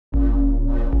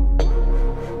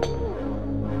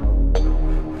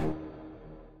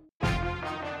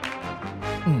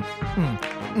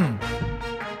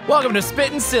Welcome to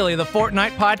Spittin' Silly, the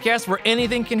Fortnite podcast where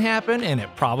anything can happen, and it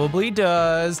probably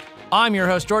does. I'm your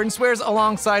host, Jordan Swears,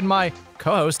 alongside my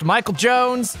co-host, Michael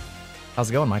Jones. How's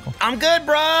it going, Michael? I'm good,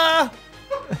 bruh.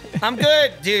 I'm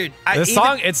good, dude. This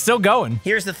song, it's still going.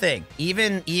 Here's the thing.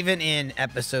 Even in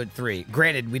episode 3,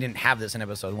 granted, we didn't have this in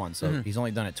episode 1, so he's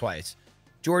only done it twice.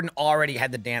 Jordan already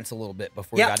had to dance a little bit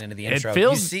before we got into the intro.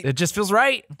 It just feels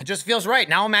right. It just feels right.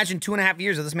 Now imagine 2.5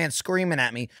 years of this man screaming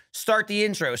at me, start the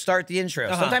intro, start the intro.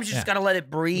 Sometimes you just gotta let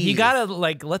it breathe. You gotta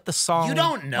let the song. You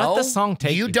don't know. Let the song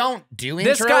take you. You don't do intros.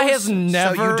 This guy has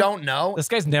never. So you don't know. This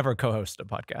guy's never co-hosted a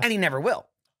podcast, and he never will.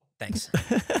 Thanks.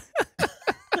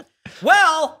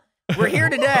 Well, we're here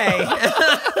today.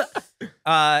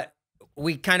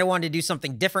 We kind of wanted to do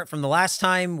something different from the last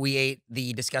time. We ate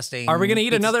the disgusting... Are we going to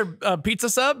eat another pizza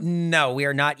sub? No, we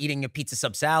are not eating a pizza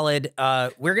sub salad.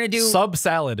 We're going to do... Sub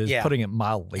salad is putting it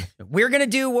mildly. We're going to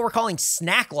do what we're calling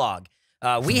Snacklog.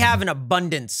 We have an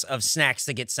abundance of snacks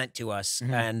that get sent to us.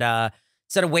 And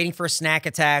instead of waiting for a snack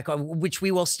attack, which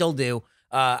we will still do,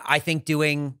 I think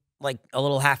doing like a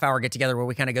little half-hour get-together where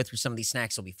we kind of go through some of these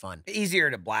snacks will be fun.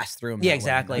 Easier to blast through them. Yeah,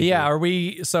 exactly. Yeah, are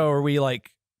we like...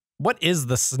 What is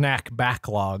the snack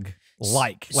backlog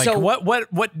like? Like so,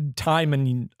 what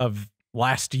time of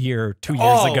last year, 2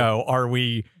 years ago, are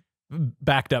we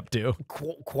backed up to?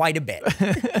 Quite a bit.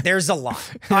 There's a lot.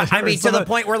 I mean, to the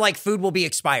point where like food will be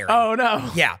expiring. Oh no.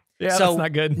 Yeah. Yeah, so, that's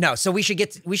not good. No, so we should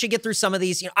get through some of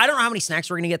these. You know, I don't know how many snacks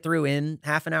we're gonna get through in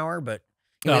half an hour, but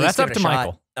no, that's up to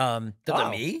Michael. To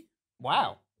me?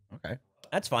 Wow. Okay.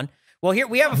 That's fun. Well, here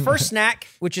we have a first snack,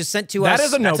 which is sent to us. That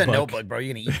is a notebook. That's a notebook, bro.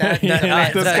 You gonna eat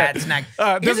that? This snack.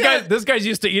 This guy's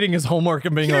used to eating his homework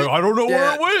and being like, I don't know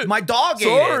where it went. My dog ate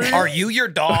it. Are you your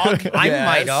dog? I'm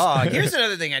my dog. Here's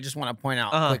another thing I just want to point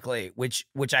out quickly, which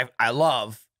I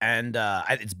love, and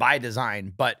it's by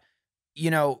design. But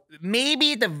you know,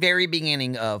 maybe at the very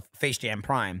beginning of Face Jam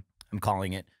Prime, I'm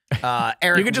calling it.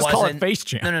 Eric, you could just call it Face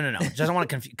Jam. No. Just don't want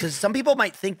to confuse, because some people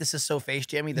might think this is so Face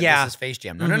Jammy that this is Face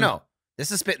Jam. No. This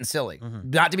is Spittin' Silly.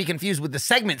 Not to be confused with the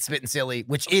segment Spittin' Silly,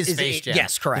 which is Face Jam.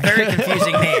 Yes, correct. Very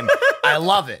confusing name. I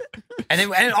love it.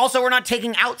 And also, we're not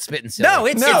taking out Spittin' Silly. No,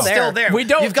 it's still there. We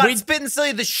don't. You've got Spittin'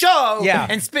 Silly, the show, Yeah.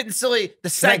 and Spittin' Silly, the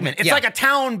segment. It's like a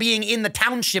town being in the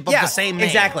township of the same name.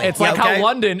 Exactly. It's like how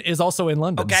London is also in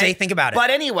London. Okay. Say, think about it.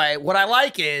 But anyway, what I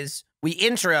like is we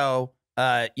intro,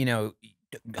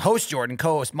 host Jordan,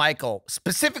 co-host Michael,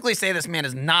 specifically say this man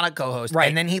is not a co-host,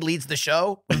 and then he leads the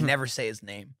show, but never say his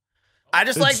name. I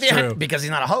just like the because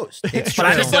he's not a host. But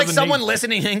I just like someone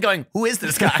listening and going, "Who is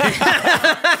this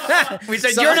guy?" We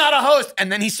said, "You're not a host,"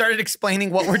 and then he started explaining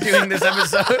what we're doing this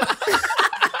episode.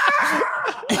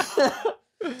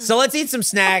 So let's eat some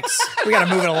snacks. We got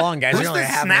to move it along, guys. Who's We're only the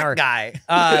half an snack hour.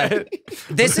 guy?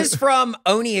 This is from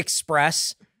Oni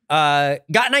Express. Got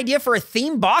an idea for a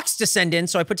theme box to send in,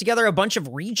 so I put together a bunch of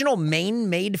regional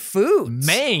Maine-made foods.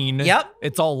 Maine? Yep.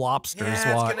 It's all lobsters.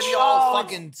 Yeah, watch. it's gonna be all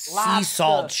fucking sea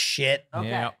salt shit. Okay.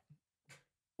 Yeah.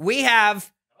 We have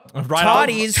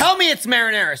Toddy's. Tell me it's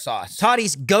marinara sauce.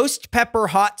 Toddy's Ghost Pepper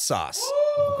Hot Sauce.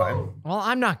 Okay. Well,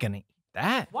 I'm not gonna eat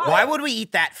that. Why would we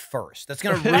eat that first? That's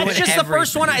gonna ruin That's just the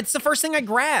first one. everything. It's the first thing I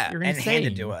grab. You're And hand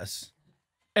it insane. to us.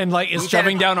 And like is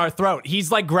shoving down our throat. He's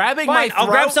like grabbing my Fine, throat. I'll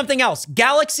grab something else.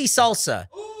 Galaxy Salsa.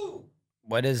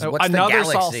 What's another the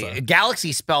Galaxy? salsa.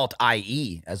 Galaxy spelled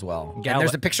I-E as well. And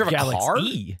there's a picture of a car.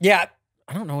 Yeah.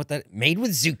 I don't know what that... Made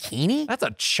with zucchini? That's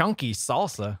a chunky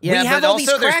salsa. Yeah, We have but all these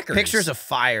also there's crackers. pictures of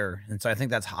fire, and so I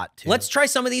think that's hot too. Let's try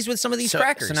some of these with some of these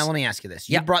crackers. So now let me ask you this.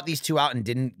 You brought these two out and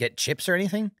didn't get chips or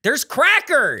anything? There's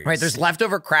crackers. Right, there's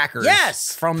leftover crackers.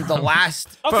 Yes. From the last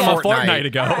From a fortnight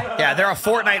ago. Yeah, they're a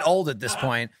fortnight old at this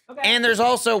point. And there's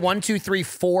also 1, 2, 3,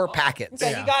 4 packets.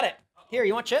 Okay, you got it. Here,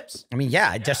 you want chips? I mean, yeah,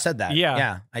 I just said that. Yeah.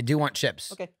 Yeah, I do want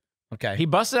chips. Okay. Okay. He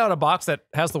busted out a box that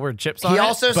has the word chips on He it.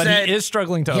 also but said- he is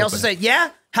struggling to He open also said, yeah,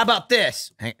 how about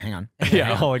this? Hang on.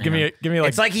 yeah, hold on, give me like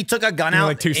It's like he took a gun out.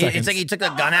 like 2 seconds. It's like he took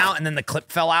a gun out and then the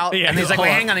clip fell out. Yeah, and he's like, hold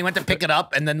wait, on. hang on. He went to pick it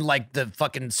up and then like the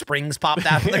fucking springs popped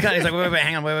out of the gun. He's like, wait,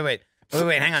 hang on, wait,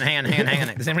 hang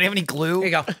on. Does anybody have any glue? Here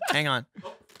you go. Hang on.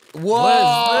 Whoa. What is this?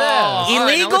 All right, now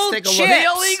Illegal let's take a look. chips.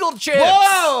 The illegal chips.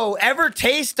 Whoa. Ever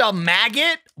taste a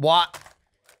maggot? What?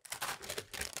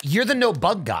 You're the no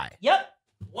bug guy. Yep.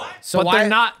 What? So but why?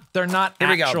 they're not Here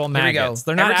we go. actual Here we go. maggots.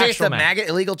 They're not Ever taste actual the maggot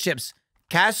illegal chips?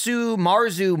 Kasu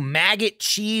Marzu maggot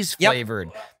cheese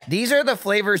flavored. These are the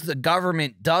flavors the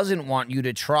government doesn't want you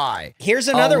to try. Here's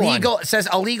another one. It says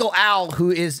illegal owl, who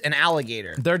is an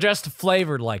alligator. They're just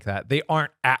flavored like that. They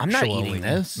aren't actually. I'm not eating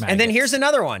this. Maggots. And then here's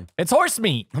another one. It's horse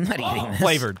meat. I'm not eating this.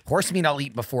 Flavored. Horse meat I'll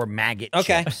eat before maggot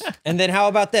Okay. chips. And then how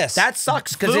about this? That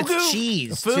sucks because it's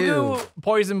cheese, Fugu too.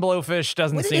 poison blowfish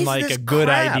doesn't What seem is like this a good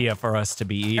crap? idea for us to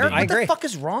be eating. Eric, I what agree. the fuck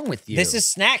is wrong with you? This is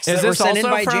snacks Is that were this sent in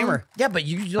also by from- Jammer. Yeah, but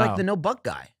you're like Oh. the no buck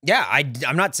guy. Yeah,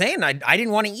 I'm not saying I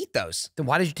didn't want to eat those. Then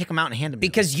why did you take them out and hand them to me?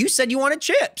 Because you said you wanted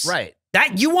chips. Right.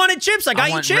 That you wanted chips. I got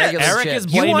you want chips. regular Eric chips. is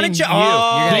You blaming wanted you. chi-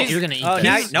 Oh. You're gonna eat Oh, this.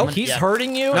 now- I'm nope. gonna- He's yeah.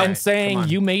 hurting you No, and saying come on.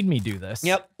 you made me do this.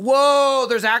 Yep. Whoa,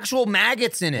 there's actual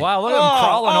maggots in it. Wow, look at him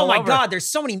crawling oh all my over. God, there's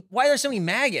so many. Why are there so many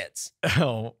maggots?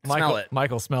 Oh, Smell it.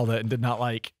 Michael smelled it and did not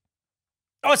like.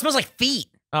 Oh, it smells like feet.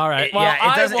 All right. It, Well, yeah,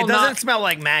 it will doesn't not, smell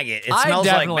like maggot. It I smells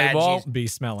like definitely bad won't cheese. be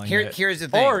smelling it. Here's the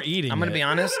thing. Or eating I'm gonna it. be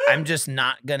honest. I'm just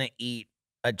not gonna eat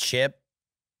a chip.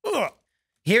 Ugh.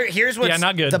 Here's what's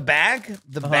not good. The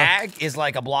bag is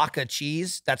like a block of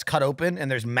cheese that's cut open,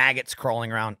 and there's maggots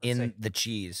crawling around in the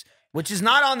cheese, which is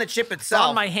not on the chip itself.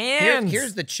 on my hands.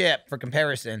 Here's the chip for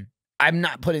comparison. I'm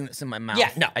not putting this in my mouth. Yeah,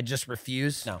 no. I just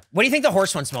refuse. No. What do you think the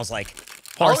horse one smells like?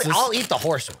 Horses. I'll eat the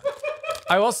horse one.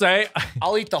 I will say,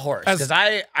 I'll eat the horse As-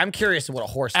 because I'm curious what a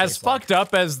horse as tastes like. fucked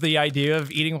up as the idea of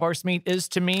eating horse meat is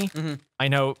to me, Mhm. I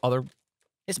know other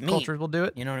It's meat. cultures will do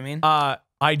it. You know what I mean?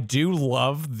 I do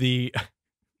love the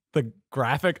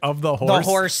graphic of the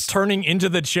horse. turning into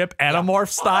the chip Animorph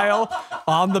style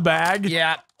on the bag.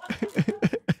 Yeah.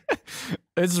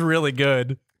 It's really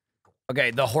good.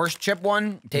 Okay, the horse chip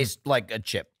one tastes like a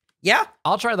chip. Yeah.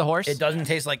 I'll try the horse. It doesn't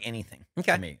taste like anything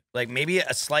Okay. to me. Like maybe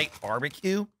a slight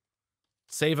barbecue.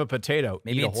 Save a potato.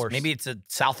 Maybe eat a it's horse. maybe it's a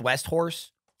Southwest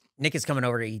horse. Nick is coming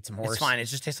over to eat some horse. It's fine. It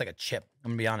just tastes like a chip.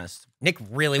 I'm gonna be honest. Nick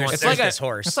really wants It's to like eat a this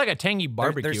horse. It's like a tangy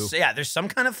barbecue. There's some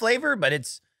kind of flavor, but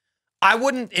it's. I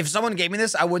wouldn't. If someone gave me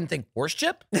this, I wouldn't think horse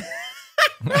chip.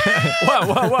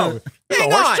 whoa! It's a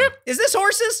Hang horse on. chip? Is this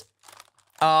horses?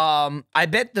 I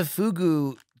bet the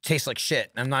fugu tastes like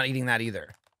shit. I'm not eating that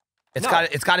either. It's No.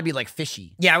 got to be like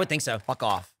fishy. Yeah, I would think so. Fuck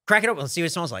off. Crack it open. Let's see what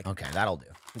it smells like. Okay, that'll do.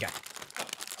 Okay.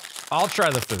 I'll try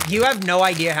the food. You have no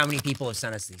idea how many people have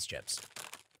sent us these chips,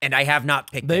 and I have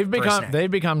not picked. They've it for a become snack. they've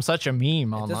become such a meme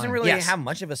It online. doesn't really Yes. have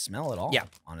much of a smell at all. Yeah.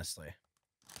 honestly.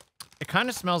 It kind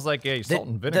of smells like a salt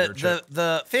and vinegar chip.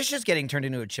 The fish is getting turned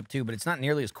into a chip too, but it's not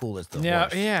nearly as cool as the Yeah,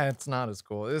 horse. yeah, it's not as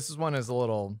cool. This one is a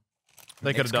little. They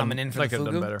Nick's could have done. coming in for they the could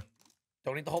have done fugu? better.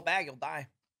 Don't eat the whole bag; you'll die.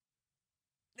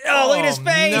 Oh, look at his Oh,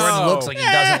 face. no. Jordan looks like he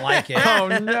doesn't like it. Oh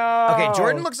no! Okay,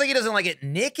 Jordan looks like he doesn't like it.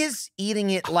 Nick is eating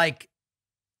it like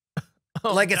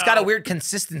Oh, it's got a no. weird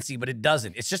consistency, but it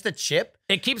doesn't. It's just a chip.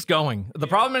 It keeps going. The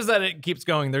problem is that it keeps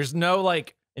going. There's no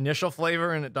like initial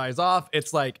flavor and it dies off.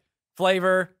 It's like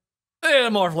flavor,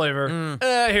 more flavor.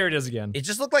 Here it is again. It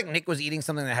just looked like Nick was eating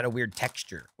something that had a weird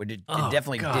texture, but it Oh,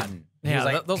 definitely God. didn't.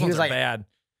 Yeah, those ones are bad.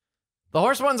 The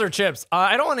horse ones are chips.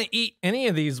 I don't want to eat any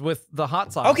of these with the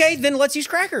hot sauce. Okay, then let's use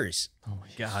crackers, Oh my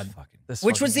god. This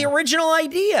which was the fucking- original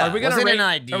idea. Are we gonna Wasn't rate? an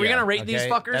idea, Are we gonna rate these okay?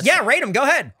 fuckers? That's- yeah, rate them. Go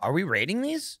ahead. Are we rating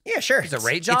these? Yeah, sure. It's a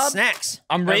rate It's job? snacks.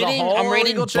 I'm As a rating. whole, I'm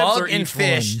rating Eagle chips or bug and each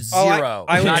fish one? Oh, I- 0.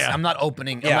 I I'm, not, was- I'm not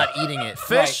opening. Yeah. I'm not eating it.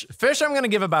 Fish. I'm gonna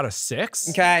give about a 6.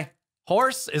 Okay.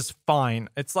 Horse is fine.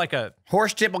 It's like a.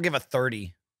 Horse chip, I'll give a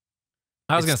 30.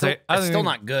 I was It's gonna say. still- I was it's gonna still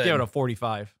not good. Give it a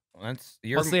 45. What's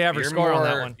the average score on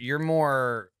that one? You're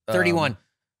more 31.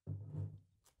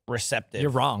 receptive.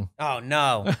 You're wrong. Oh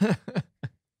no.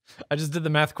 I just did the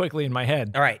math quickly in my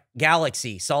head. All right.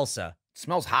 Galaxy salsa.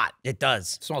 Smells hot. It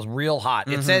does. Smells real hot.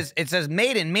 Mhm. It says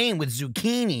made in Maine with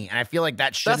zucchini, and I feel like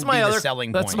that shouldn't That's my be other the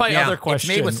selling That's point. my Yeah, other it's question.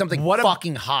 It's made with something what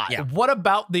fucking hot. Yeah. What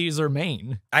about these are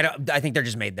Maine? I think they're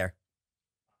just made there.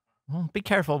 Well, be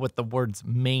careful with the words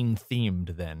Maine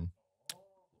themed then.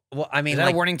 Well, I mean, Is that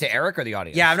like, a warning to Eric or the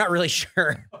audience? yeah, I'm not really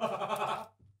sure.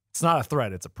 It's not a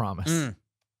threat, it's a promise.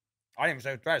 I didn't even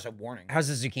say try. I said warning. How's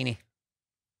the zucchini?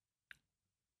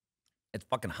 It's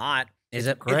fucking hot. Is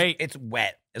it Great. It's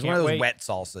wet. It's Can't one of those wait. wet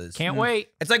salsas. Can't wait.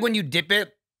 It's like when you dip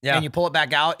it Yeah. and you pull it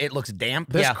back out, it looks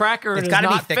damp. This Yeah. cracker It's does gotta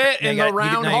not be thicker. fit No, in you the gotta-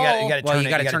 round you hole. gotta Well, turn you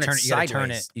it. gotta You gotta turn it turn it. You gotta turn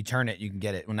sideways. it. You turn it. You can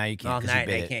get it. Well, now you can't Oh, because no, you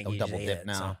bit I it. can't It'll double usually dip eat it,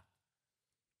 now. so.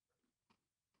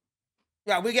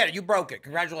 Yeah, we get it. You broke it.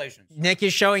 Congratulations. Nick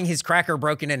is showing his cracker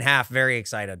broken in half. Very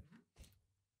excited.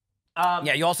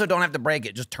 Yeah, you also don't have to break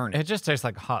it. Just turn It it. just tastes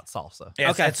like hot salsa.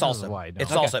 Yeah, Okay. it's This is salsa. why I don't.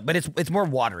 It's Okay. salsa, but it's more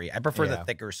watery. I prefer the Yeah.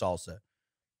 thicker salsa.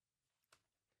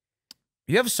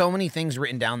 You have so many things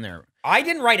written down there. I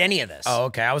didn't write any of this. Oh,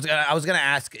 okay. I was gonna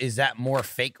ask, is that more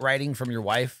fake writing from your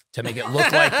wife to make it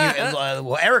look like you?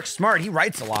 Well, Eric's smart. He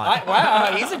writes a lot.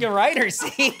 Wow, he's a good writer.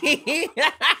 See,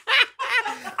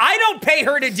 I don't pay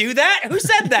her to do that. Who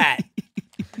said that?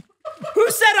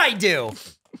 I do.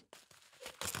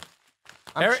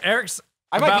 Eric's.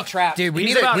 I might be trapped. Dude, we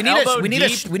He's need about elbow we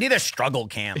need a struggle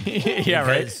cam. Yeah,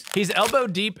 right. He's elbow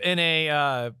deep in a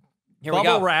Here we bubble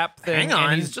go. wrap thing. Hang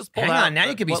on. And he's just pulled Hang out on. Now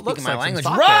you could be what looks speaking my like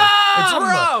some language. sake. It's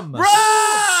Rum!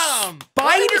 rum. Rum!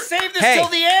 Why did we save this Hey. till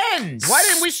the end? Why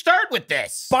didn't we start with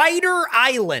this? Spider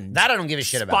Island. That I don't give a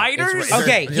shit about. Spiders? Is there-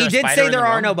 Okay, is there he a did spider say in there the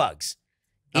are rum? no bugs.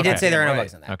 He Okay. did say there are no Right.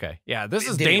 bugs in that. Okay. Yeah, this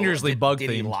is Did he- dangerously bug Did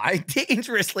he themed. lie?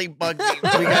 Dangerously bug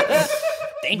themed. We got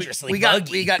Dangerously we got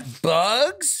buggy. we got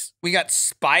bugs. We got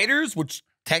spiders, which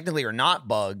technically are not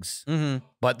bugs,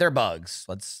 but they're bugs.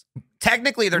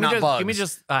 Technically they're not bugs. Give me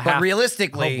just a but half.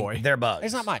 realistically, Oh, boy. they're bugs.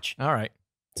 There's not much. All right.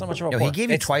 It's not much of a Yo, pour. he gave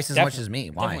you It's twice as much as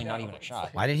me. Why? Definitely not even a shot.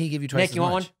 Why did he give you twice Nick, as you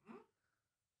want much? one?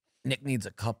 Nick needs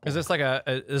a couple. Is this like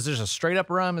is this a straight up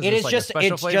rum? Is It this is like just a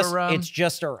special it's flavor just rum? it's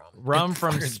just a rum. Rum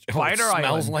from Spider Smells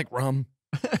Island. like rum.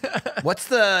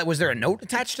 Was there a note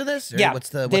attached to this? Or Yeah, What's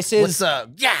the this what's is- the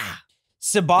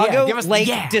Sebago Yeah, give us the Lake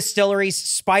yeah. Distillery's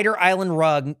Spider Island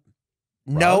rug.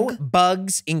 No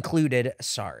bugs included.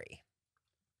 Sorry.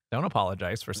 Don't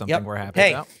apologize for something Yep. we're happy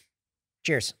Hey. about.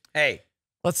 Cheers. Hey,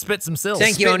 Let's spit some sills.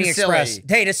 Thank you, Spittin' Oni Express. silly.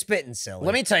 Hey, to Spittin' silly.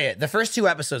 let me tell you, the first 2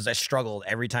 episodes I struggled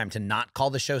every time to not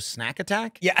call the show Snack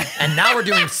Attack. Yeah. And now we're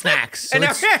doing snacks. So And now-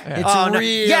 it's Oh, no.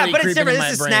 really Yeah, but it's creeping different. in This my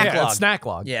is brain. Snacklog. Yeah, it's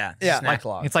Snacklog. Yeah, Yeah. snack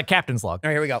log. It's like Captain's Log. All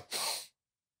right, here we go.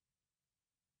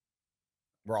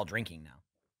 We're all drinking now.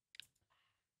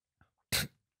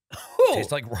 Ooh.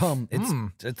 Tastes like rum.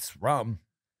 Mm. It's rum.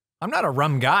 I'm not a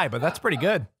rum guy, but that's pretty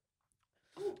good.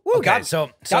 Ooh, Okay, got,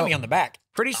 so got me on the back.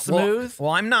 Pretty smooth.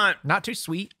 Well, I'm not Not too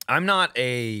sweet. I'm not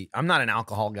an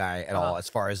alcohol guy at all as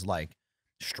far as like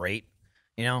straight,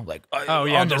 like Oh,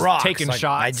 yeah, on the just rocks, taking like,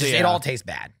 shots, I just yeah. it all tastes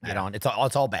bad. Yeah.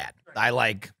 It's all bad. I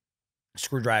like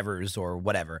screwdrivers or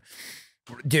whatever.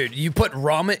 Dude, you put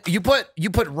rum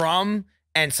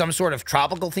and some sort of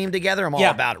tropical theme together. I'm all Yeah.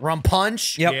 about it. Rum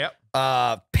punch. Yep.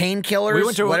 Painkillers. We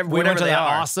went to whatever that they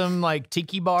are. awesome like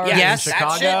tiki bar Yes, in that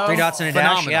Chicago. shit, 3 dots and a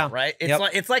dash, phenomenal, yeah. right? It's Yep.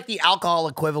 it's like the alcohol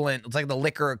equivalent. It's like the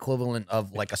liquor equivalent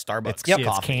of like a Starbucks It's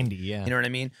coffee. candy, yeah. You know what I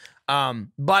mean?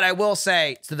 But I will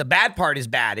say, so the bad part is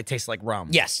bad. It tastes like rum.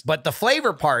 Yes. But the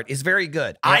flavor part is very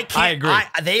good. Yeah, I can't. I agree.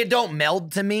 They don't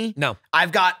meld to me. No.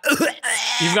 I've got.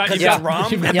 You've got, 'cause you've got it's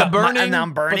rum. You've got Yeah. the burning, And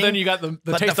I'm burning. but then you got the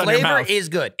But taste the on your flavor mouth. is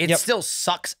good. It Yep. still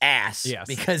sucks ass. Yes.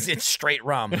 Because it's straight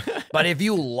rum. But if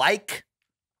you like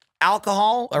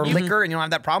alcohol or liquor and you don't have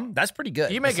that problem, that's pretty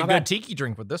good. You make It's a not good bad. tiki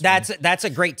drink with this. That's a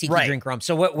great tiki Right. drink rum.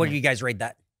 So what do you guys rate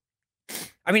that?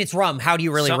 I mean, it's rum. How do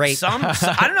you really rate? some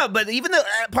I don't know, but even the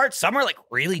parts, some are like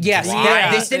really Yes, dry.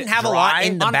 this didn't have a lot Dry.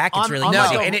 in the On- back. It's on- really on No,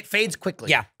 like muddy. and it fades quickly.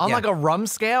 Yeah. on yeah. like a rum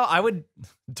scale. I would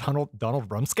Donald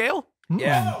rum scale.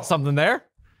 Yeah. Something there.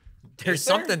 There's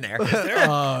something there.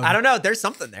 Um, I don't know. There's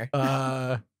something there.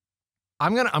 I'm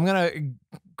gonna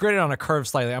grade it on a curve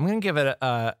slightly. I'm gonna give it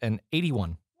an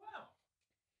 81.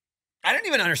 I don't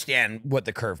even understand what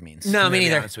the curve means. No, to me be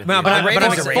neither. honest with No, you. but The I- but ratings I'm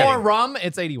are excited. rating. For rum,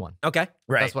 it's 81. Okay.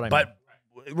 Right. That's what I But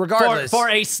regardless. For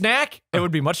a snack, it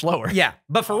would be much lower. Yeah,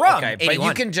 but for rum, okay, 81. but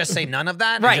you can just say none of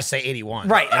that and Right. just say 81.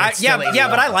 right. And it's Yeah, still yeah,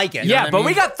 but I 81. like it. You know Yeah, what I but we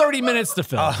mean? got 30 minutes to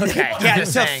fill. Oh, okay. Yeah, I'm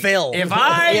just to saying, fill. If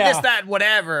I Yeah. this, that,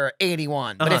 whatever,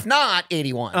 81. But Uh-huh. if not,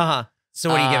 81. Uh-huh. So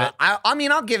what do you give it? I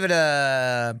mean, I'll give it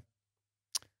a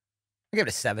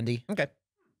 70. Okay.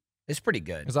 It's pretty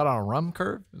good. Is that on a rum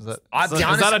curve? Is that I'll is be that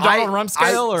honest, a Donald rum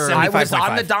scale or? I was on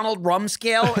 75.5. the Donald Rum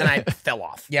scale and I fell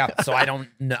off. Yeah. So I don't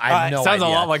know. I have no Sounds idea.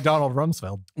 a lot like Donald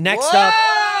Rumsfeld. Next up,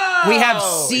 we have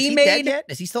Whoa! C Is he made- dead yet?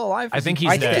 Is he still alive? I think Is he-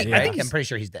 he's I think dead. he- yeah. I think I'm pretty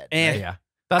sure he's dead. Eh. Yeah.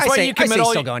 That's I why say- you I say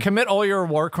still going. commit all your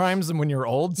war crimes when you're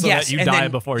old, so yes, that you and die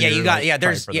then- before yeah, you're you got like, yeah. tried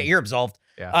There's for yeah, them. you're absolved.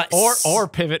 Yeah. Or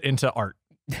pivot into art.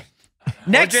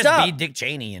 Next or just up, be Dick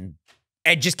Cheney and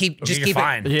just keep you're it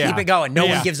fine. Yeah. keep it going. No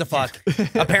Yeah. one gives a fuck.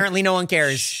 Apparently, no one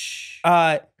cares.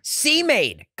 C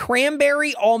made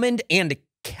cranberry almond and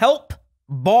kelp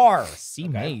bar. C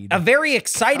made. A very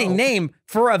exciting name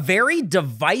for a very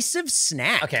divisive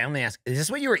snack. Okay, let me ask. Is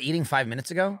this what you were eating 5 minutes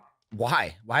ago?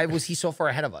 Why? Why was he so far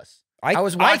ahead of us? I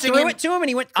was watching threw him- it to him and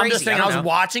he went I'm crazy. just saying, I don't was know.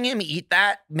 watching him eat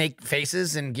that, make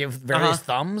faces, and give various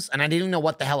thumbs, and I didn't even know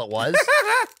what the hell it was.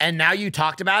 And now you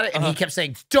talked about it, and he kept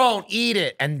saying, "Don't eat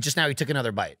it," and just now he took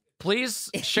another bite.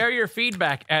 Please share your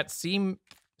feedback at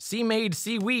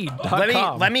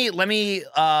cmadeseaweed.com. Let me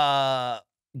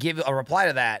give a reply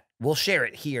to that. We'll share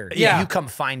it here. Yeah. You come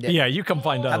find it. Yeah, you come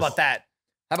find us. How about that?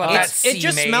 How about It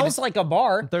just C-made? smells like a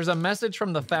bar. There's a message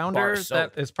from the founder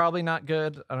soap. that is probably not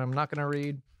good, and I'm not going to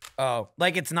read. Oh,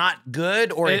 like it's not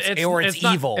good, or it's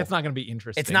not- evil. It's not going to be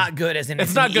interesting. It's not good as in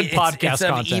It's not good podcast it's of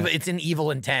content. Evil, it's an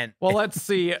evil intent. Well, let's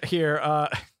see here.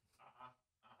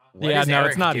 What yeah, is no, Eric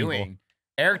it's not doing? evil.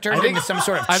 Eric turned into some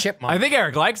sort of chipmunk. I think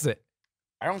Eric likes it.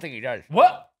 I don't think he does.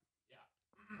 What?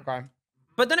 Okay.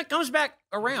 But then it comes back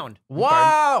around.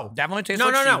 Wow. Definitely tastes No,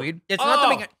 like no, no. seaweed. It's not the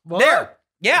beginning. What? There.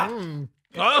 Yeah.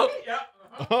 Oh.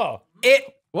 Oh. It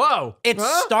Whoa.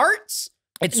 starts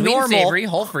It's sweet normal. and savory,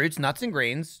 whole fruits, nuts and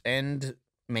grains, and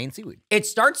Maine seaweed. It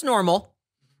starts normal,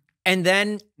 and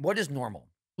then What is normal?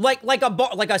 like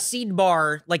a seed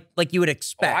bar, like you would Oh,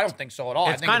 expect. I don't think so at all.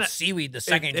 I It's think kinda- it's seaweed the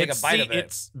second you take a bite of it.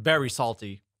 It's very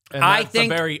salty. And I that's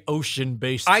think- a very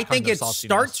ocean-based I kind think of it saltiness.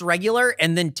 starts regular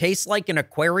and then tastes like an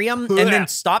aquarium, and then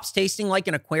stops tasting like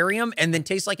an aquarium, and then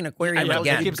tastes like an aquarium know,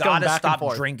 again. it You keeps going gotta back and stop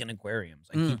forth. drinking aquariums.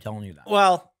 I keep telling you that.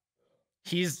 Well,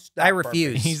 He's I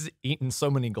refuse. He's eaten so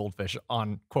many goldfish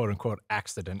on quote-unquote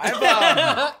accident.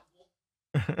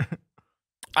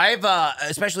 I've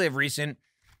especially of recent,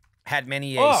 had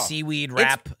many a Oh, seaweed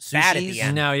wrap sushis. bad at the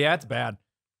end. No, yeah, it's bad.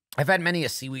 I've had many a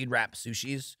seaweed wrap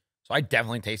sushis, so I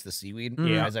definitely taste the seaweed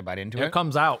Yeah. as I bite into It it.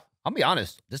 comes out. I'll be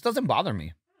honest, this doesn't bother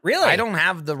me. really? I don't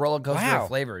have the roller coaster Wow. of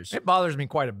flavors. It bothers me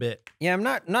quite a bit. Yeah, I'm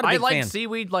not a I big like fan.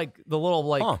 seaweed, like the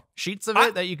little Huh. sheets of I-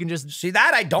 it that you can just. See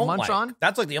that I don't Munch like. on?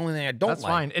 That's like the only thing I don't That's like.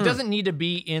 fine. It doesn't need to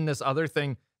be in this other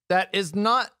thing that is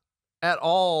not at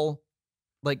all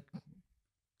like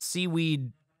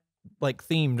seaweed like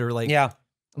themed or like Yeah.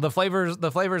 the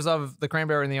flavors of the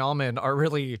cranberry and the almond are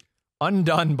really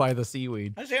undone by the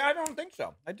seaweed. I say I don't think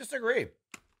so. I disagree.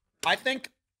 I think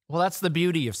Well, that's the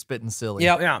beauty of Spittin' Silly.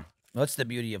 Yep. yeah. That's the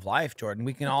beauty of life, Jordan.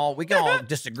 We can all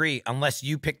disagree unless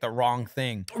you pick the wrong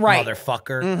thing, Right.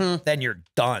 motherfucker. Mhm. Then you're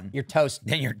done. You're toast.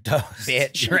 Then you're toast,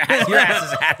 Bitch. Your ass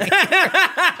is happy.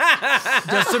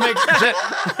 Just to make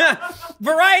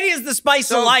Variety is the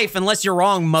spice of life, unless you're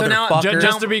wrong, now- motherfucker.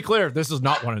 just to be clear, this is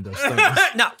not one of those things.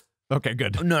 no. Okay,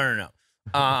 good. No.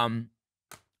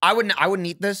 I wouldn't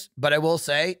eat this, but I will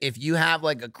say if you have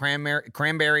like a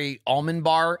cranberry almond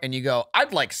bar and you go,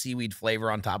 I'd like seaweed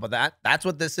flavor on top of that. That's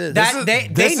what this is. That-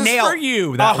 This is nailed for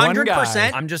you. That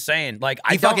 100%. I'm just saying, like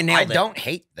You I fucking nailed it. don't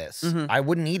hate this. Mhm. I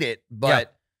wouldn't eat it,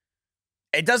 but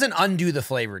it doesn't undo the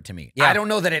flavor to me. Yeah. I don't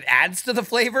know that it adds to the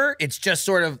flavor. It's just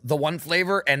sort of the one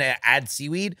flavor and it adds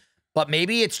seaweed, but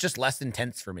maybe it's just less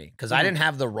intense for me because I didn't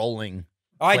have the rolling.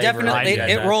 Oh, I flavor definitely, like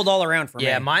it that. rolled all around for me.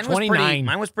 Yeah, mine was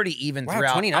 29. pretty even Wow,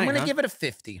 throughout. 29, I'm gonna huh? give it a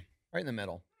 50, right in the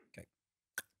middle.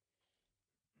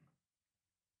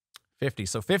 50.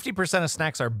 So 50% of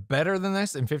snacks are better than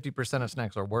this, and 50% of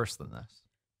snacks are worse than this.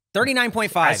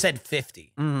 39.5. I said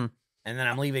 50, Mhm. and then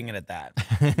I'm leaving it at that.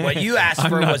 What you asked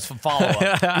for was follow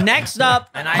up. Next up,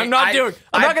 And I'm not going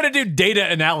to do data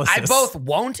analysis. I both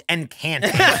won't and can't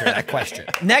answer that question.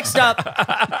 next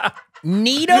up,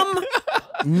 Needham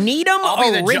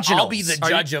Originals. I'll be the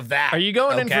judge of that. Are you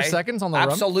going in for okay? seconds on the rum?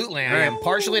 Absolutely, I am.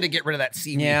 Partially to get rid of that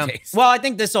seaweed Yeah. taste. Well, I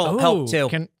think this will help too.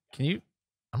 Can you?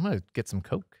 I'm going to get some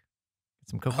Coke. Get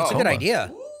some Coke. That's a good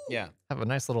idea. Yeah. Have a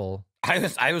nice little.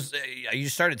 You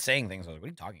started saying things. I was like, what are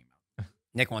you talking about?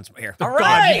 Nick wants some here. All God,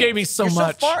 right. you gave me so You're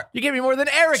much. far. You gave me more than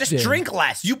Eric Just did. drink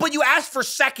less. But you asked for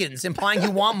seconds, implying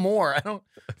you want more. I don't.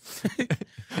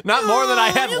 Not more than I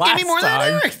had you last gave me more time.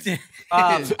 than Eric did.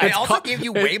 I it's also co- gave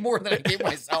you way more than I gave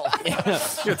myself.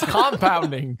 It's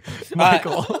compounding,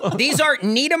 Michael. These are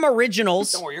Needham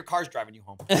Originals. Don't worry, your car's driving you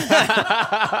home.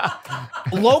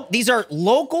 These are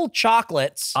local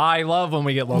chocolates I love when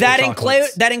we get local that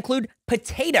chocolates. include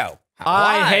potato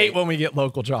I Why? hate when we get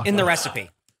local chocolate. in the recipe.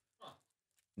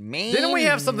 Man, Didn't we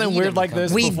have something weird like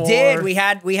this? We before? did. We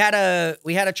had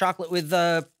a chocolate with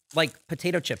like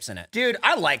potato chips in it. Dude,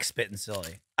 I like Spittin'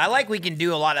 Silly. I like we can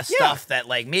do a lot of stuff that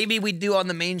like maybe we do on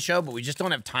the main show, but we just don't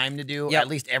have time to do Yep. at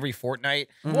least every fortnight.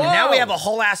 And now we have a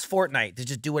whole ass fortnight to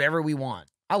just do whatever we want.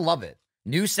 I love it.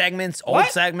 New segments, old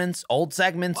What? segments, old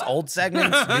segments, old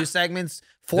segments, new segments,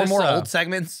 four This, more old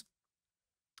segments.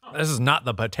 This is not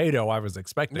the potato I was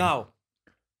expecting. No,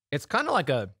 It's kind of like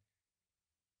a.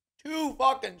 Too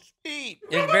fucking sweet.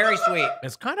 it's very sweet.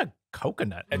 It's kind of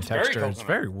coconut in It's very texture. It's coconut.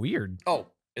 very weird. Oh,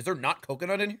 is there not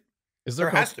coconut in here? Is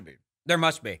There there? has to be. There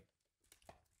must be.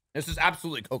 This is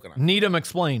absolutely coconut. Needham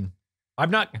explain. I'm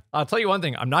not. I'll tell you one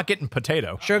thing. I'm not getting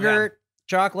potato. Sugar,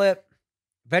 chocolate,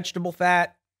 vegetable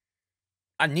fat.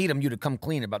 I need you to come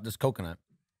clean about this coconut.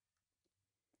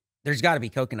 There's got to be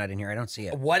coconut in here. I don't see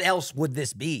it. What else would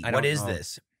this be? I What don't is know.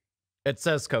 this? It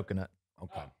says coconut.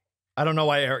 Okay. I don't know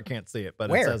why Eric can't see it, but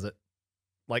Where? it says it.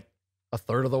 Like a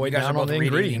third of the way You guys down are on both the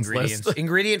reading ingredients list.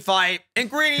 Ingredient fight.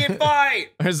 Ingredient fight.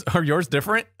 Are yours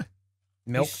different?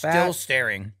 Milk He's fat, still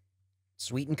staring.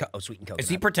 sweet and coconut. Is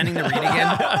he pretending to read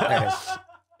again? There it is.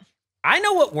 I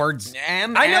know what words.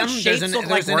 M. I know M. shapes There's look an,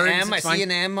 like there's an words, M. I it's see fine.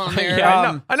 an M on there.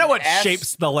 Yeah, I know what S,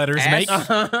 shapes the letters S, make.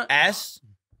 S.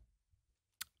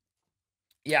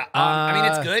 Yeah, I mean,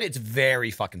 it's good. It's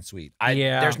very fucking sweet.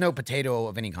 Yeah. There's no potato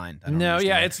of any kind. I don't No,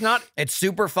 yeah, understand. it's not. It's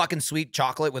super fucking sweet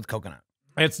chocolate with coconut.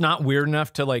 It's not weird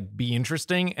enough to like be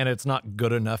interesting, and it's not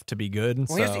good enough to be good.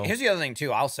 Well, so here's the other thing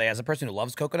too. I'll say, as a person who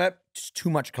loves coconut, just too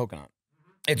much coconut.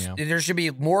 Yeah. There should be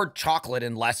more chocolate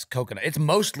and less coconut. It's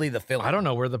mostly the filling. I don't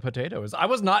know where the potato is. I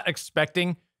was not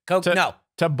expecting No.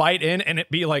 to bite in and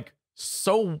it be like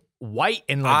so white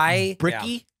and like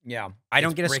bricky. Yeah, I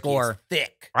don't get a bricky, score. It's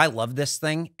thick. I love this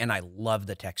thing, and I love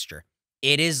the texture.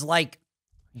 It is like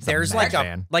there's like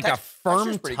fan. a firm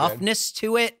Texture's pretty toughness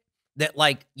to it that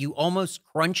like you almost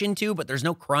crunch into, but there's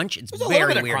no crunch. It's There's a very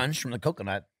little bit weird. of crunch from the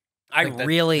coconut. I Like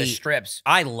really, the strips.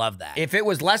 I love that. If it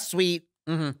was less sweet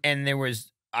Mhm. and there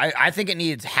was, I think it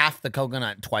needs half the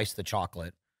coconut, and twice the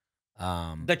chocolate.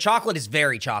 The chocolate is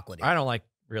very chocolatey. I don't like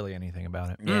really anything about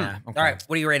it. Yeah. All right,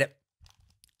 what do you rate it?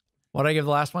 What did I give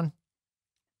the last one?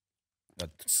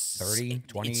 30,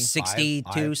 20, It's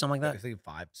 62, something like I that. think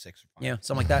 5, 6. 5. Yeah,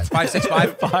 something like that. 5, 6,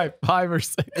 5. Five or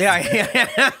six.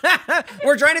 Yeah.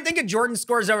 We're trying to think of Jordan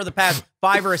scores over the past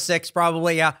 5 or a 6,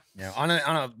 probably. Yeah. Yeah, on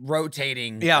a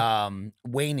rotating,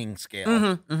 waning scale.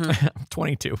 Mm-hmm.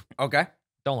 22. Okay.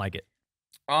 Don't like it.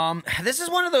 This is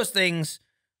one of those things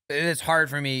that it's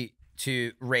hard for me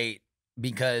to rate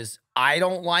because I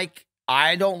don't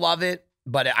love it,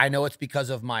 but I know it's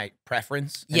because of my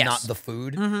preference and Yes. not the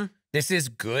food. Mm-hmm. This is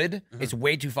good. It's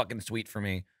way too fucking sweet for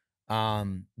me.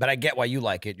 But I get why you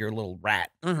like it. You're a little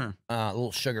rat, Mm-hmm. a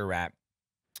little sugar rat.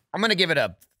 I'm gonna give it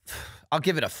I'll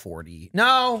give it a 40.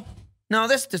 No,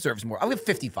 this deserves more. I'll give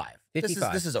 55.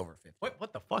 55. This is over 50.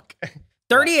 What the fuck?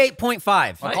 38.5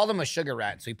 I called him a sugar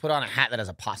rat, so he put on a hat that has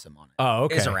a possum on it. Oh,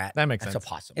 okay. Is a rat. That makes That's sense. a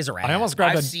possum. is a rat. I almost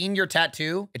grabbed I've a. seen your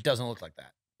tattoo. It doesn't look like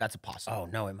that. That's a possum. Oh,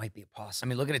 no, it might be a possum. I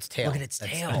mean, look at its tail. Look at its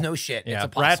tail. No shit. Yeah, it's a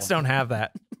possum. rats don't have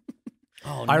that.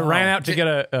 Oh, I no. ran out to get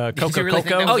a Did you Coca really think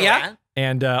that Cola was a yeah? rat?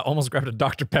 and almost grabbed a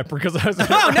Dr. Pepper because I was.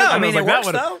 Oh, no. I mean, was it that works,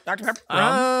 would've- though. Dr. Pepper.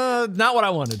 Not what I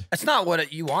wanted. It's not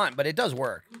what you want, but it does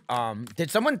work. Did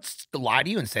someone lie to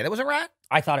you and say that was a rat?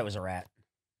 I thought it was a rat.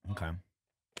 Okay.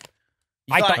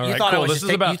 I thought- you Alright, thought I cool. was This just is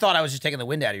taking, about- you thought I was just taking the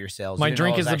wind out of your sails. My You didn't know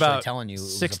drink I was is actually about telling you it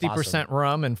was a 60% possum.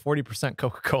 rum and 40%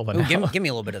 Coca Cola. Ooh, give me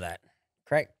a little bit of that.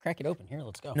 Crack it open. Here,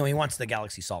 let's go. No, he wants the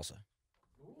Galaxy salsa.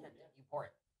 You pour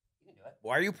it. You can do it.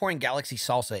 Why are you pouring Galaxy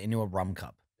salsa into a rum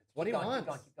cup? What do you want?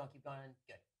 Keep going.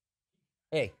 Good.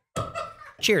 Hey.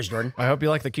 Cheers, Jordan. I hope you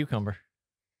like the cucumber.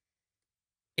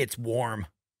 It's warm,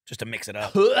 just to mix it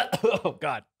up. Oh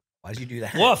God. Why'd you do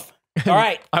that? Woof. All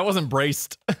right. I wasn't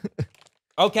braced.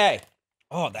 Okay.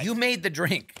 Oh, that. You made the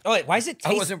drink. Oh, wait. Why does it I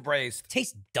taste? wasn't braced.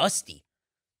 Taste dusty.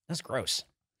 That's gross.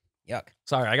 Yuck.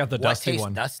 Sorry, I got the What dusty tastes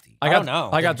one. dusty? I I got don't know.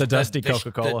 I got the dusty The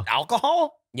Coca Cola.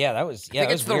 alcohol? Yeah, that was. Yeah, I think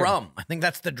that it's was the weird. rum. I think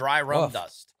that's the dry rum Woof.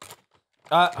 dust.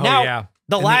 Oh now, yeah.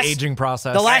 the In last the aging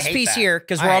process. the last hate piece that. here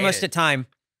because I we're hate almost it. at time.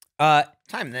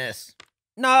 Time this.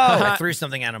 No. I threw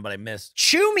something at him, but I missed.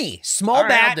 Chew Me, small All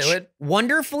right, I'll batch, do it.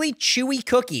 wonderfully chewy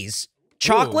cookies,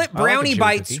 chocolate I like a brownie chewy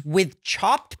bites cookie. with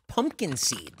chopped pumpkin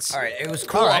seeds. All right, it was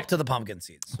cool All right. up to the pumpkin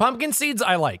seeds. Pumpkin seeds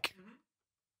I like.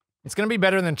 It's gonna be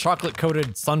better than chocolate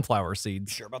coated sunflower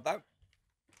seeds. Sure about that?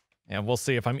 Yeah, we'll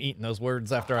see if I'm eating those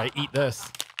words after I eat this.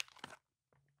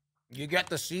 You get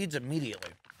the seeds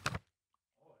immediately.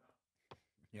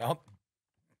 Yup.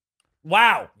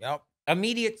 Wow. Yup.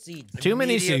 Immediate seeds. Too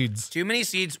many seeds. Too many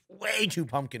seeds. Way too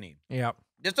pumpkin-y. Yeah.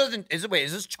 This doesn't. Is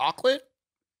this chocolate?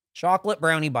 Chocolate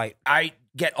brownie bite. I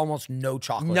get almost no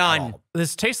chocolate. None. At all.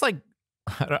 This tastes like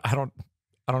I don't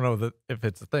know if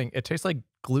it's a thing. It tastes like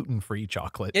gluten-free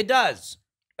chocolate. It does.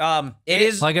 It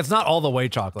is. Like it's not all the way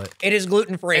chocolate. It is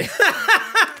gluten free.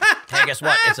 Hey, guess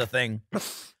what? It's a thing.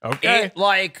 Okay. It's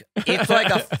like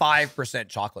a 5%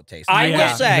 chocolate taste. I You will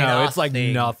get say- No, it's like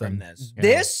nothing. from this. Yeah.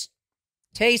 This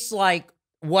tastes like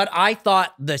what I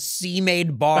thought the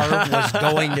C-made bar was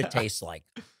going to taste like.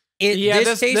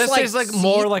 This tastes like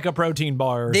more seed- like a protein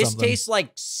bar or This something. tastes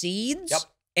like seeds Yep.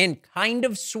 and kind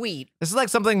of sweet. This is like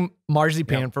something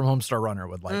Marzipan from Homestar Runner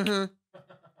would like. Mhm.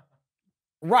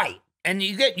 Right. And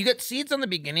you get seeds on the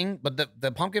beginning, but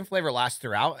the pumpkin flavor lasts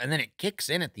throughout, and then it kicks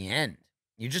in at the end.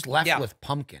 You're just left Yeah. with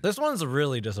pumpkin. This one's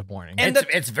really disappointing. And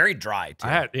it's very dry too.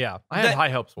 I had The- high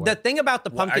hopes for The it. thing about the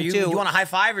What, pumpkin you too. want a high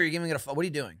five, or are you giving it a? What are you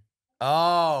doing?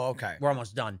 Oh, okay. We're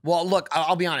almost done. Well, look,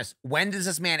 I'll be honest. When does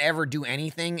this man ever do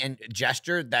anything and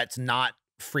gesture that's not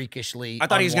freakishly. I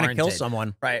thought he was going to kill unwarranted.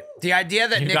 someone. Right. The idea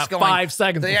that You Nick's got going 5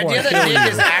 seconds. The before idea I that kill Nick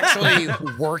you. is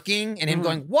actually working and him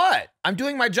going, "What? I'm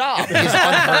doing my job," is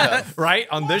unheard of. right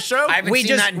on this show. I haven't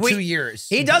seen that in 2 years.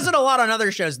 He does it a lot on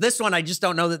other shows. This one, I just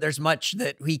don't know that there's much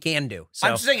that he can do. So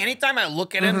I'm just saying, anytime I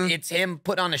look at him, it's him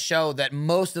put on a show that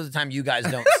most of the time you guys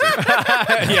don't see.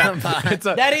 yeah,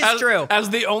 that is true. As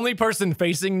the only person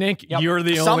facing Nick, you're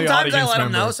the only Sometimes I audience let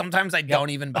him member. know. Sometimes I don't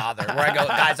even bother. Where I go,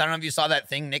 guys, I don't know if you saw that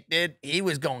thing Nick did. He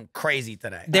was going crazy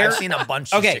today. I've seen a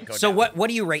bunch of shit go so down. what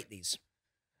do you rate these?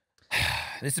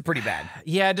 This is pretty bad.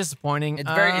 Yeah, disappointing. It's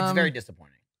very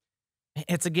disappointing.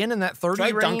 It's again in that 30 Try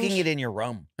range. dunking it in your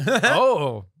rum.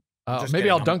 Oh, Just maybe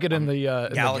kidding. I'll dunk it in the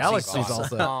Galaxy galaxies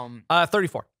sauce. also.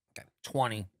 34.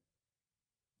 20.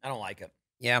 I don't like it.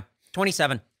 Yeah,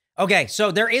 27. Okay,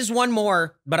 so there is one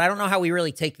more, but I don't know how we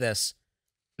really take this.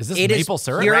 Is this It is maple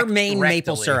syrup? pure Maine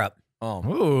maple Rectally. syrup. Oh.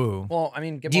 Ooh. Well, I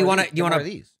mean, Do you want to? You want to to?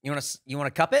 these? You want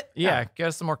to cup it? Yeah, get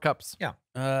us some more cups.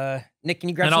 Nick, can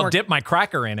you grab And some I'll more? dip my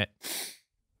cracker in it.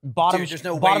 Bottom, Dude, there's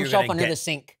no way bottom you're shelf gonna under get the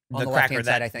sink on The the cracker left-hand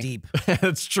that side, I think. deep.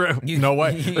 That's true. No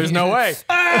way. There's no way.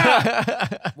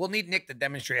 We'll need Nick to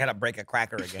demonstrate how to break a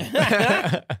cracker again.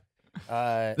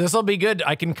 This will be good.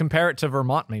 I can compare it to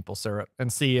Vermont maple syrup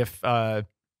and see if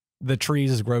the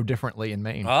trees grow differently in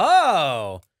Maine.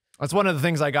 Oh, That's one of the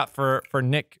things I got for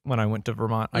Nick when I went to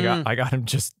Vermont. I got him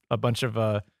just a bunch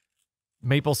of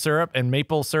maple syrup and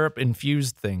maple syrup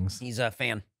infused things. he's a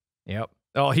fan. Yep.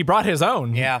 Oh, he brought his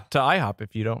own. Yeah. To IHOP.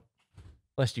 If you don't,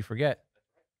 lest you forget.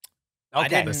 I Okay,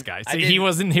 didn't- This guy. I See, he didn't-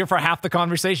 wasn't here for half the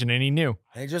conversation, and he knew.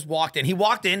 He just walked in. He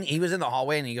walked in. He was in the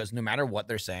hallway, and he goes, "No matter what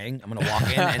they're saying, I'm going to walk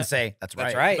in and say that's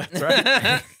right." That's right. That's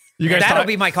right. You guys, That'll talk-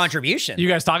 be my contribution. you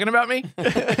guys talking about me? you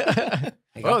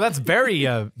go. Oh, that's very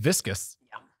viscous.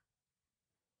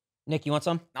 Nick, you want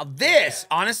some? Now this,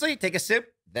 honestly, take a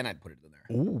sip, then I'd put it in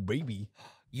there. Ooh, baby.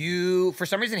 You, for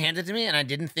some reason, handed it to me, and I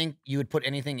didn't think you would put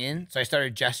anything in, so I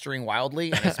started gesturing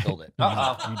wildly, and I spilled it.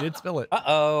 You did spill it.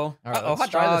 Uh-oh. All right, Uh-oh, let's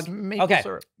hot try dog. this maple Okay.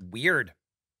 syrup. Weird.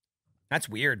 That's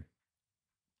weird.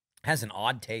 Has an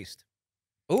odd taste.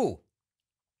 Ooh.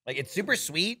 Like, it's super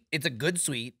sweet. It's a good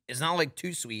sweet. It's not like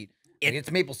too sweet.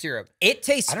 It's maple syrup. It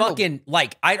tastes I don't know. fucking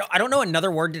like I don't know another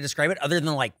word to describe it other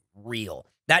than like real.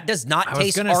 That does not I was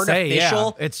taste gonna say, yeah.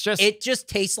 artificial. It's just It just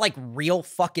tastes like real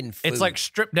fucking food. it's like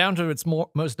stripped down to its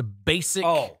most basic.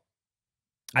 oh,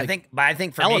 I think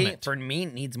for element. me,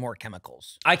 it needs more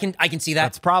chemicals. I can see that.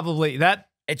 That's probably that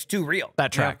It's too real.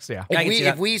 tracks. Yeah. I can see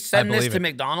that. If we send this believe to it.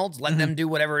 McDonald's, let them do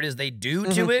whatever it is they do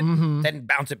to it, Mhm. then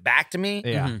bounce it back to me.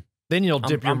 Yeah. Mhm. Then you'll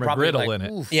dip your probably McGriddle like, in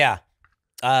it. oof. Yeah.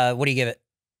 What do you give it?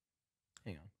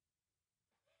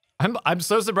 Hang on. I'm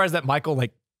so surprised that Michael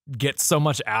like gets so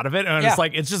much out of it, and Yeah. it's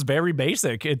like it's just very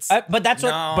basic. It's But that's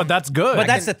what. No. but that's good. But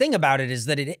that's the thing about it is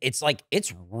that it's like it's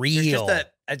There's real.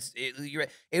 just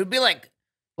it would be like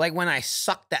when I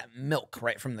sucked that milk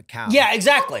right from the cow. Yeah,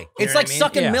 exactly. You It's know like what I mean?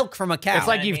 sucking Yeah. milk from a cow. It's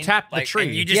like You know you've what I mean? tapped the Like, tree.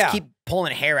 and you just Yeah. keep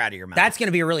pulling hair out of your mouth. That's going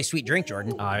to be a really sweet drink,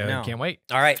 Jordan. I No. can't wait.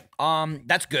 All right.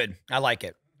 that's good. I like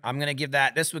it. I'm gonna give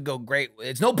that. This would go great.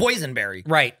 It's no boisenberry.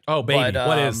 Right. Oh baby, But,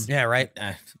 what is Yeah, right.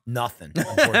 Nothing,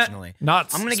 unfortunately.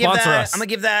 not I'm gonna give sponsor that. us? I'm gonna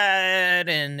give that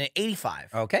an 85.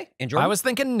 Okay. Enjoy. I was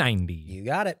thinking 90. You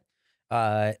got it.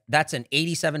 That's an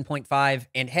 87.5.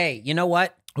 And hey, you know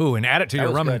what? Ooh, and add it to That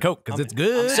your was rum and good. coke because it's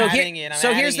good. So adding here- it. I'm so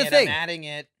adding here's the it, thing. I'm adding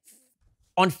it.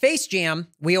 On Face Jam,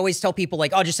 we always tell people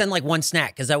like, oh, just send like one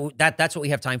snack because that's what we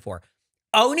have time for.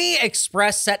 Oni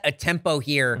Express set a tempo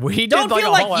here. We did, Don't like,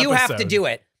 feel a like whole you have to episode. do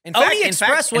it. In fact- Oni in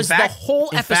Express fact- was in fact- the whole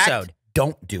in fact, episode.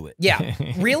 Don't do it. Yeah,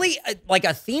 really, like a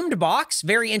themed box.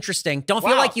 Very interesting. Don't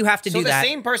feel Wow. like you have to so do that. the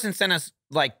same person sent us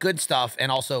like good stuff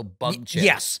and also bug chips.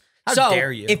 Yes. How so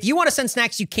dare you? if you want to send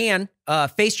snacks, you can.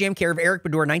 Face Jam, care of Eric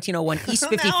Bador, 1901 East Now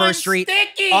I'm 51st Street,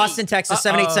 sticky. Austin, Texas,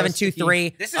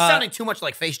 78723. This is sounding too much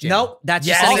like Face Jam. Nope, that's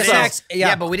just Yes, sending it us is. snacks.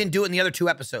 Yeah, but we didn't do it in the other 2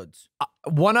 episodes.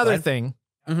 One other ahead. thing.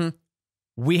 Mhm.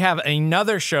 We have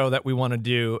another show that we want to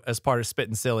do as part of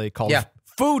Spittin' Silly called Yeah.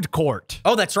 Food Court.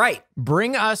 Oh, that's right.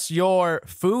 Bring us your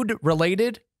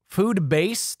food-related,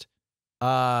 food-based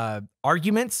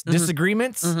arguments,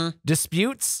 disagreements,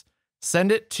 disputes.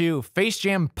 Send it to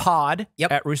facejampod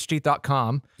at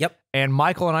roosterteeth.com. Yep. And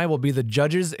Michael and I will be the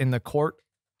judges in the court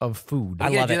of food. Are I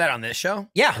we gonna love do it. that on this show?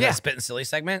 Yeah. Yeah. Spit and Silly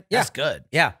segment? Yeah. That's good.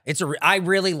 Yeah, I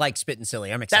really like Spittin'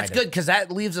 Silly. I'm excited. That's good because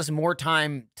that leaves us more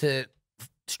time to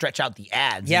stretch out the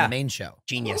ads Yeah. in the main show.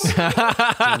 Genius.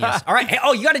 Genius. All right. Hey,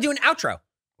 oh, you got to do an outro.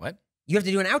 What? You have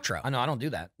to do an outro. Oh, no, I don't do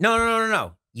that.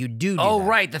 No. You do Oh, that.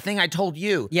 right. The thing I told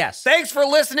you. Yes. Thanks for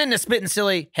listening to Spit and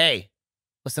Silly. Hey,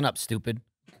 listen up, stupid.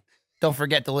 Don't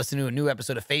forget to listen to a new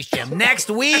episode of Face Jam next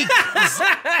week.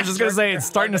 I was just going to say, it's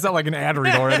starting to sound like an ad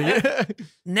read already.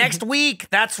 Next week.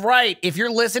 That's right. If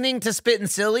you're listening to Spittin'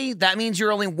 Silly, that means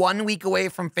you're only 1 week away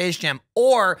from Face Jam.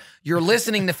 Or you're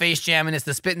listening to Face Jam and it's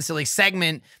the Spittin' Silly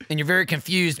segment and you're very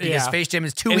confused because Face Jam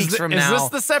is 2 weeks from now. Is this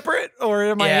the separate or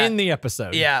am I in the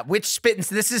episode? Yeah.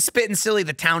 This is Spittin' Silly,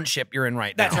 the township you're in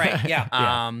right now. That's right.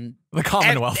 Yeah. The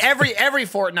Commonwealth. Every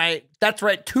fortnight. That's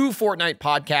right. 2 fortnight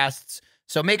podcasts.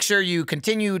 So make sure you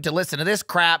continue to listen to this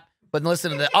crap, but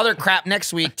listen to the other crap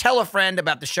next week. Tell a friend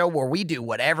about the show where we do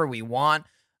whatever we want.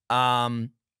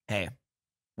 Hey,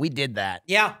 we did that.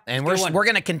 Yeah. And we're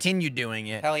going to continue doing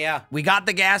it. Hell yeah. We got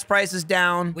the gas prices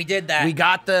down. We did that. We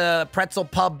got the pretzel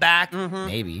pub back.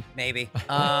 Maybe.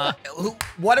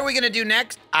 What are we going to do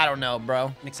next? I don't know,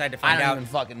 bro. I'm excited to find out. I don't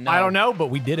even fucking know. I don't know, but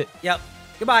we did it. Yep.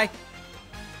 Goodbye.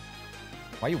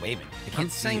 Why are you waving? I'm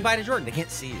saying bye to Jordan. They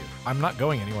can't see you. I'm not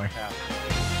going anywhere. Yeah.